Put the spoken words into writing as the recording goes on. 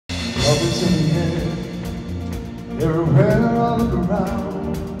Love is in the air, everywhere I look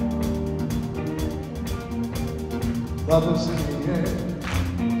around. Love is in the air,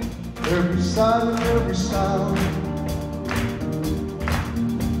 every sight and every sound.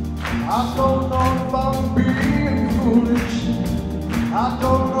 I don't know if I'm being foolish, I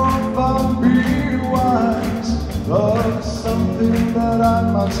don't know if I'm being wise. Love is something that I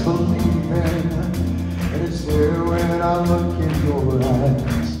must believe in, and it's there when I look in your eyes.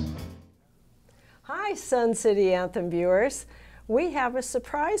 Hi, Sun City Anthem viewers. We have a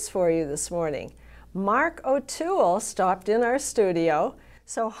surprise for you this morning. Mark OToole stopped in our studio.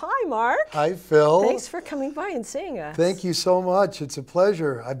 So hi, Mark. Hi, Phil. Thanks for coming by and seeing us. Thank you so much. It's a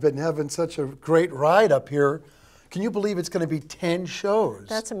pleasure. I've been having such a great ride up here. Can you believe it's going to be 10 shows?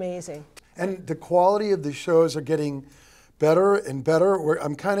 That's amazing. And the quality of the shows are getting better and better.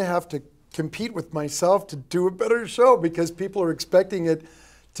 I'm kind of have to compete with myself to do a better show because people are expecting it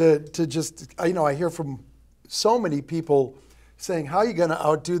to just, you know, I hear from so many people saying, how are you going to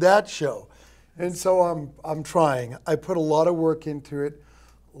outdo that show? And so I'm trying. I put a lot of work into it,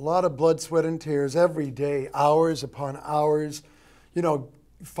 a lot of blood, sweat, and tears every day, hours upon hours, you know,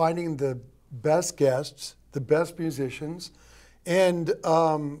 finding the best guests, the best musicians, and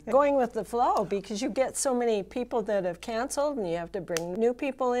going with the flow because you get so many people that have canceled and you have to bring new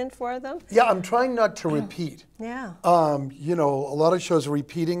people in for them. Yeah, I'm trying not to repeat. Yeah. You know, a lot of shows are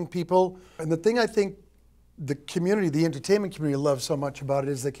repeating people. And the thing I think the community, the entertainment community loves so much about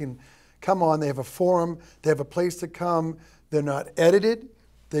it is they can come on, they have a forum, they have a place to come, they're not edited,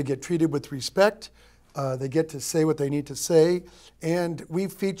 they get treated with respect, they get to say what they need to say, and we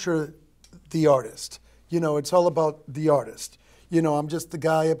feature the artist. You know, it's all about the artist. You know, I'm just the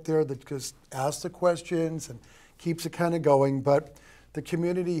guy up there that just asks the questions and keeps it kind of going, but the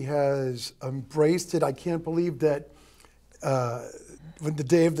community has embraced it. I can't believe that when the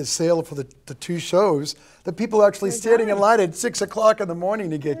day of the sale for the 2 shows, the people are actually standing in line at 6 o'clock in the morning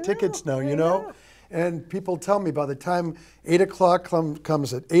to get tickets now, you know? And people tell me by the time 8 o'clock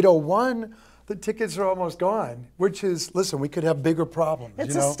comes at 8:01, the tickets are almost gone, which is, listen, we could have bigger problems.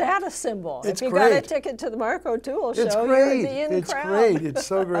 It's you know? a status symbol. It's if you great. Got a ticket to the Mark OToole show, it's great. You're the in It's crowd. great. It's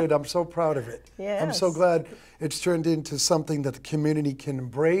so great. I'm so proud of it. Yes. I'm so glad it's turned into something that the community can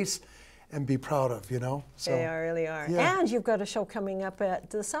embrace and be proud of, you know? So, They really are. Yeah. And you've got a show coming up at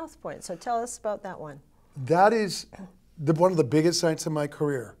the South Point, so tell us about that one. That is one of the biggest nights of my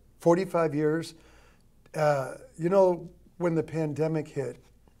career. 45 years. You know, when the pandemic hit,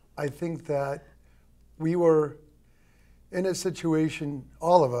 I think that we were in a situation,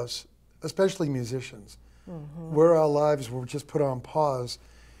 all of us, especially musicians, where our lives were just put on pause,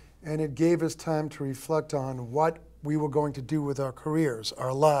 and it gave us time to reflect on what we were going to do with our careers,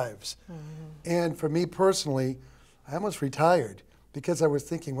 our lives. And for me personally, I almost retired because I was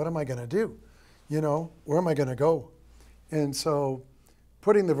thinking, what am I going to do? You know, where am I going to go? And so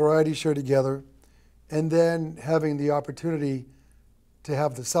putting the variety show together and then having the opportunity to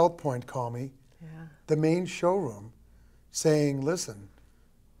have the South Point call me, the main showroom, saying, listen,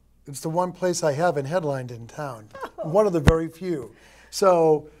 it's the one place I haven't headlined in town, one of the very few.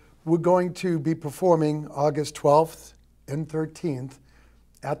 So we're going to be performing August 12th and 13th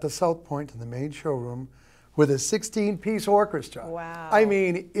at the South Point in the main showroom with a 16-piece orchestra. Wow. I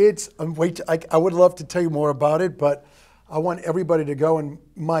mean, it's, I would love to tell you more about it, but I want everybody to go. And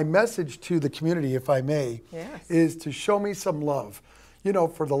my message to the community, if I may, is to show me some love. You know,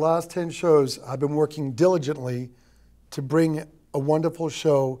 for the last 10 shows, I've been working diligently to bring a wonderful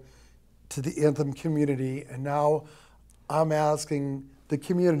show to the Anthem community, and now I'm asking the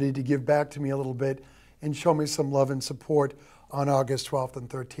community to give back to me a little bit and show me some love and support on August 12th and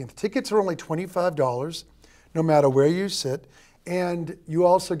 13th. Tickets are only $25, no matter where you sit, and you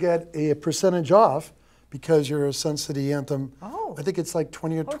also get a percentage off because you're a Sun City Anthem. Oh. I think it's like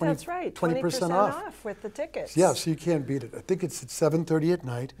 20 or 20, that's right. 20% off. With the tickets. Yeah, so you can't beat it. I think it's at 7:30 at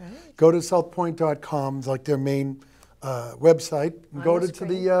night. Go to southpoint.com, like their main website, and go to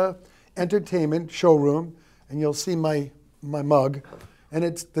the entertainment showroom, and you'll see my mug. And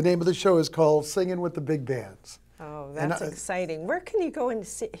it's the name of the show is called Singing with the Big Bands. Oh, that's exciting. Where can you go and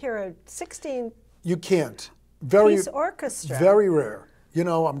hear a 16-piece You can't. orchestra? Very rare. You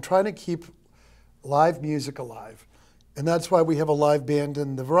know, I'm trying to keep live music alive. And that's why we have a live band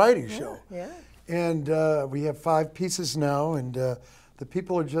in the variety show. Yeah. And we have 5 pieces now, and the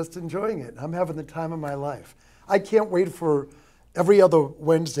people are just enjoying it. I'm having the time of my life. I can't wait for every other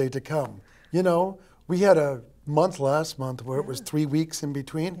Wednesday to come. You know, we had a month last month where it was 3 weeks in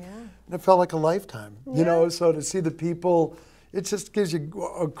between, and it felt like a lifetime. You know, so to see the people, it just gives you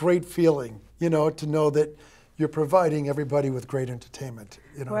a great feeling, you know, to know that you're providing everybody with great entertainment.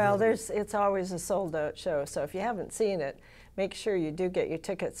 You know, Well, really. it's always a sold-out show, so if you haven't seen it, make sure you do get your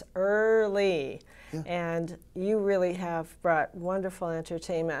tickets early. Yeah. And you really have brought wonderful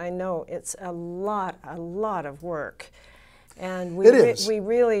entertainment. I know it's a lot of work. And It is. we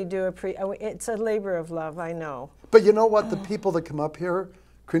really do appreciate, it's a labor of love, I know. But you know what? The people that come up here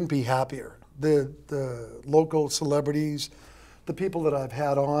couldn't be happier. The local celebrities, the people that I've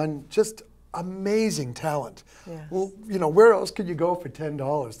had on, just amazing talent. Yes. Well, you know, where else could you go for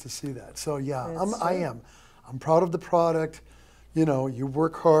 $10 to see that? So yeah, I am. I'm proud of the product. You know, you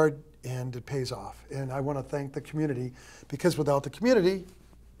work hard and it pays off. And I want to thank the community, because without the community,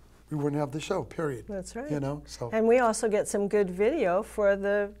 we wouldn't have the show, period. That's right. You know, so. And we also get some good video for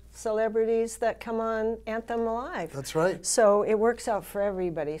the celebrities that come on Anthem Live. That's right. So it works out for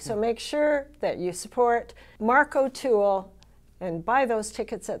everybody. So make sure that you support Mark OToole and buy those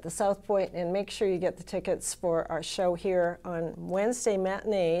tickets at the South Point, and make sure you get the tickets for our show here on Wednesday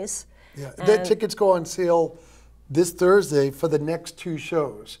matinees. Yeah, the tickets go on sale this Thursday for the next 2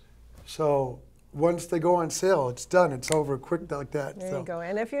 shows. So once they go on sale, it's done. It's over quick like that. There you go.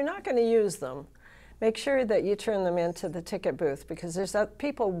 And if you're not going to use them, make sure that you turn them into the ticket booth, because there's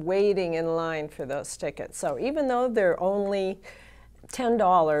people waiting in line for those tickets. So even though they're only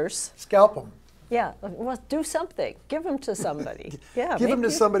 $10, Scalp them. yeah, well, do something. Give them to somebody. Yeah, Give them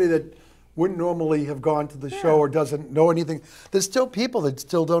to somebody that wouldn't normally have gone to the show or doesn't know anything. There's still people that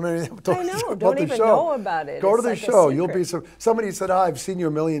still don't know anything about I know, about don't the even show. know about it. Go It's to the like a show. You'll be secret. somebody said, I've seen you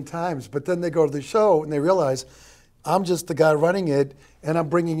a million times, but then they go to the show and they realize I'm just the guy running it, and I'm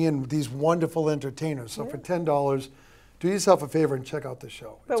bringing in these wonderful entertainers. So for $10, do yourself a favor and check out the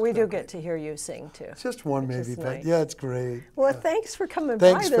show. But It's we do great. get to hear you sing too. It's just one which maybe, is but nice. yeah, it's great. Well, Yeah. thanks for coming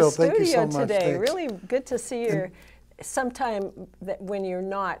Thanks, by the Phyll. Thank you studio so much. today. Thanks. Really good to see you sometime when you're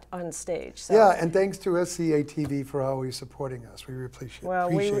not on stage. So. Yeah, and thanks to SCA-TV for always supporting us. We really appreciate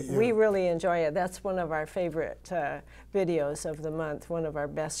you. We really enjoy it. That's one of our favorite videos of the month, one of our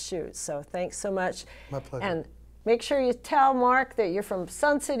best shoots. So thanks so much. My pleasure. And make sure you tell Mark that you're from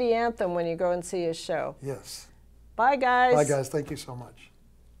Sun City Anthem when you go and see his show. Yes. Bye, guys. Bye, guys. Thank you so much.